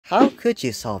How could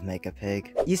you solve Mega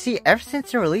Pig? You see, ever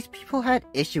since the release, people had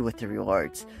issue with the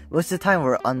rewards. Most of the time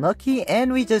we're unlucky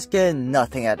and we just get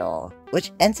nothing at all,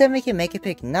 which ends up making Mega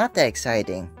Pig not that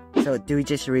exciting. So do we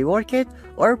just reward kit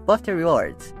or buff the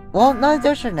rewards? Well, none of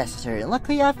those are necessary, and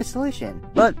luckily I have a solution.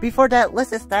 But before that,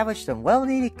 let's establish some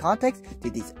well-needed context to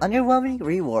these underwhelming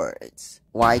rewards.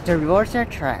 Why the rewards are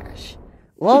trash?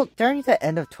 Well, during the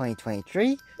end of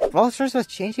 2023, Brawl Stars was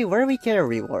changing where we get our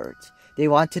rewards. They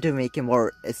wanted to make it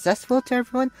more accessible to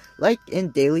everyone, like in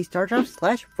daily star drops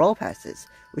 / brawl passes,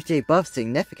 which they buffed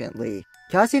significantly,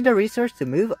 causing the resource to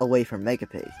move away from Mega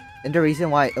Pig. And the reason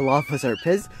why a lot of us are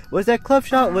pissed was that Club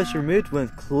Shot was removed when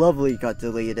Club League got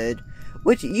deleted,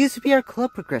 which used to be our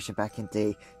club progression back in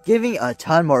the day, giving a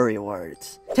ton more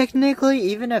rewards. Technically,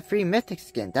 even a free Mythic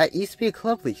skin, that used to be a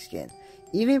Club League skin,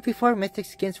 even before Mythic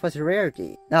skins was a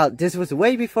rarity. Now, this was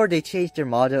way before they changed their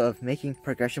model of making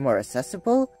progression more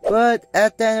accessible, but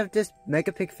at the end of this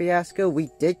Mega Pig fiasco, we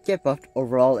did get buffed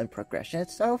overall in progression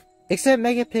itself. Except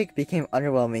Mega Pig became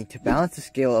underwhelming to balance the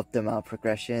scale of the amount of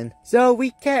progression, so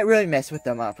we can't really mess with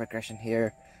the amount of progression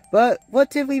here. But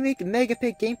what if we make Mega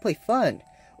Pig gameplay fun?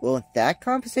 Won't that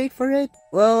compensate for it?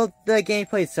 Well, the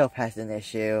gameplay itself has an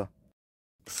issue.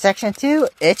 Section 2,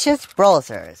 it's just Brawl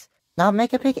Stars. Now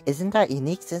Mega Pig isn't that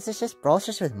unique since it's just Brawl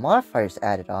Stars with modifiers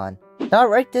added on. Now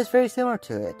Ranked is very similar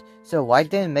to it, so why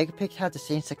didn't Mega Pig have the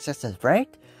same success as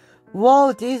Ranked?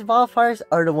 Well, these modifiers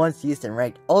are the ones used in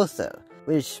Ranked also,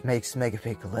 which makes Mega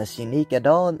Pig less unique at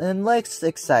all and less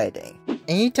exciting.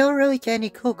 And you don't really get any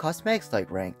cool cosmetics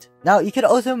like Ranked. Now you could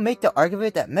also make the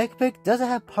argument that Mega Pig doesn't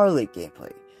have Parlay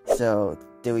gameplay. So,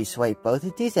 do we swipe both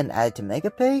of these and add it to Mega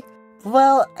Pig?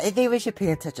 Well, I think we should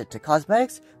pay attention to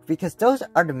cosmetics, because those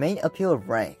are the main appeal of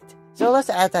Ranked. So let's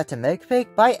add that to Mega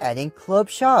Pig by adding club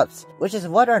shops, which is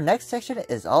what our next section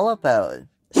is all about.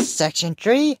 Section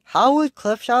 3, how would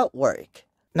Club Shop work?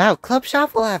 Now, Club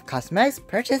Shop will have cosmetics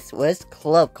purchased with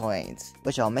club coins,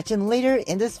 which I'll mention later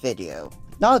in this video.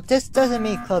 Now, this doesn't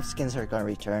mean club skins are gonna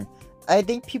return. I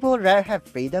think people would rather have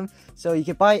freedom, so you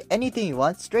can buy anything you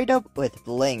want straight up with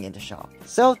bling in the shop.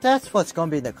 So that's what's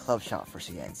gonna be in the Club Shop for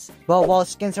skins. But while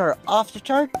skins are off the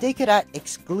chart, they could add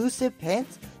exclusive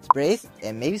pins, sprays,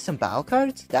 and maybe some battle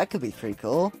cards. That could be pretty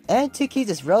cool. And to keep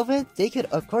this relevant, they could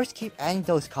of course keep adding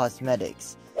those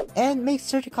cosmetics, and make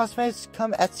certain cosmetics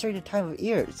come at certain time of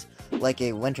years, like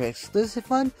a winter exclusive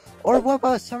one, or what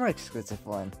about a summer exclusive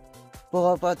one? But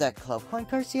what about that club coin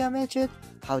currency I mentioned?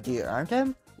 How do you earn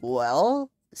them?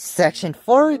 Well, Section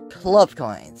 4, Club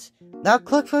Coins. Now,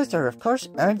 Club Coins are of course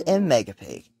earned in Mega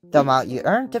Pig. The amount you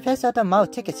earn depends on the amount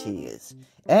of tickets you use,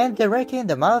 and the ranking and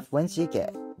the amount of wins you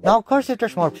get. Now, of course, if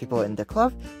there's more people in the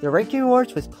club, the ranking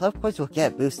rewards with Club Coins will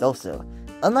get a boost also,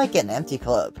 unlike an empty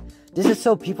club. This is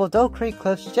so people don't create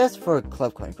clubs just for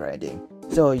club coin grinding.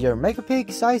 So your Mega Pig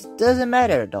size doesn't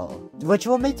matter at all, which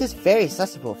will make this very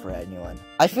accessible for anyone.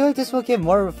 I feel like this will give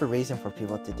more of a reason for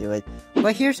people to do it,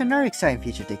 but here's another exciting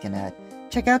feature they can add.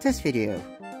 Check out this video.